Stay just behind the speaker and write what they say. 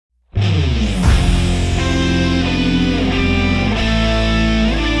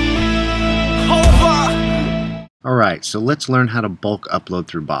Alright, so let's learn how to bulk upload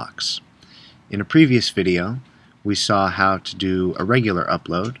through Box. In a previous video, we saw how to do a regular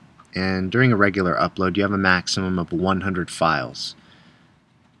upload, and during a regular upload you have a maximum of 100 files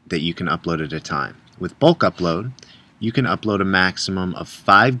that you can upload at a time. With bulk upload, you can upload a maximum of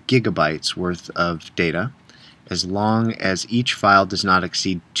 5 gigabytes worth of data as long as each file does not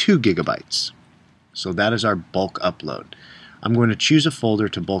exceed 2 gigabytes. So that is our bulk upload. I'm going to choose a folder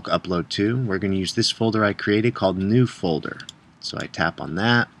to bulk upload to. We're going to use this folder I created called New Folder. So I tap on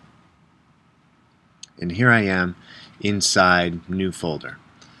that, and here I am inside New Folder.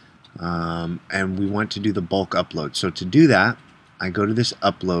 And we want to do the bulk upload. So to do that, I go to this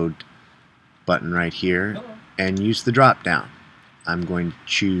Upload button right here and use the drop down. I'm going to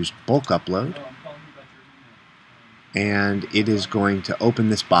choose Bulk Upload, and it is going to open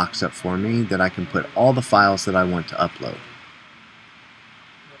this box up for me that I can put all the files that I want to upload.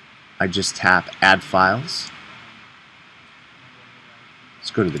 I just tap Add Files.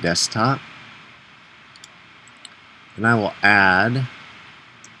 Let's go to the desktop, and I will add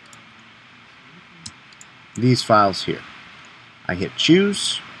these files here. I hit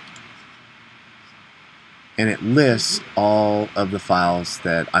Choose, and it lists all of the files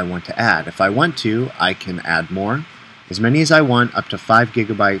that I want to add. If I want to, I can add more, as many as I want, up to 5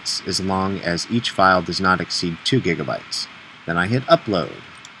 gigabytes, as long as each file does not exceed 2 gigabytes. Then I hit Upload.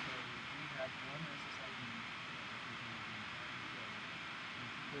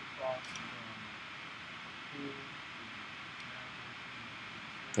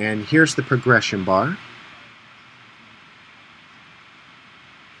 And here's the progression bar.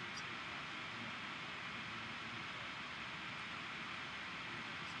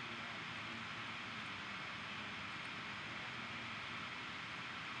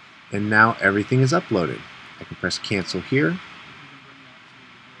 And now everything is uploaded. I can press cancel here.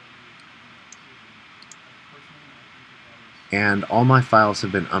 And all my files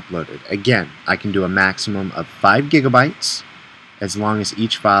have been uploaded. Again, I can do a maximum of 5 gigabytes as long as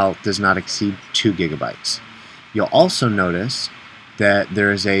each file does not exceed 2 gigabytes. You'll also notice that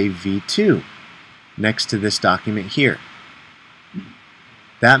there is a V2 next to this document here.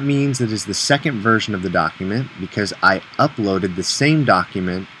 That means it is the second version of the document because I uploaded the same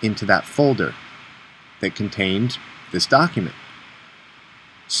document into that folder that contained this document.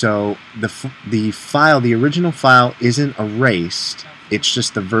 So the original file isn't erased, it's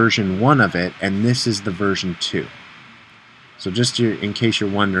just the version 1 of it, and this is the version 2. So just in case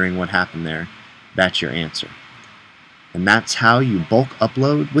you're wondering what happened there, that's your answer. And that's how you bulk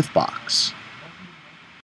upload with Box.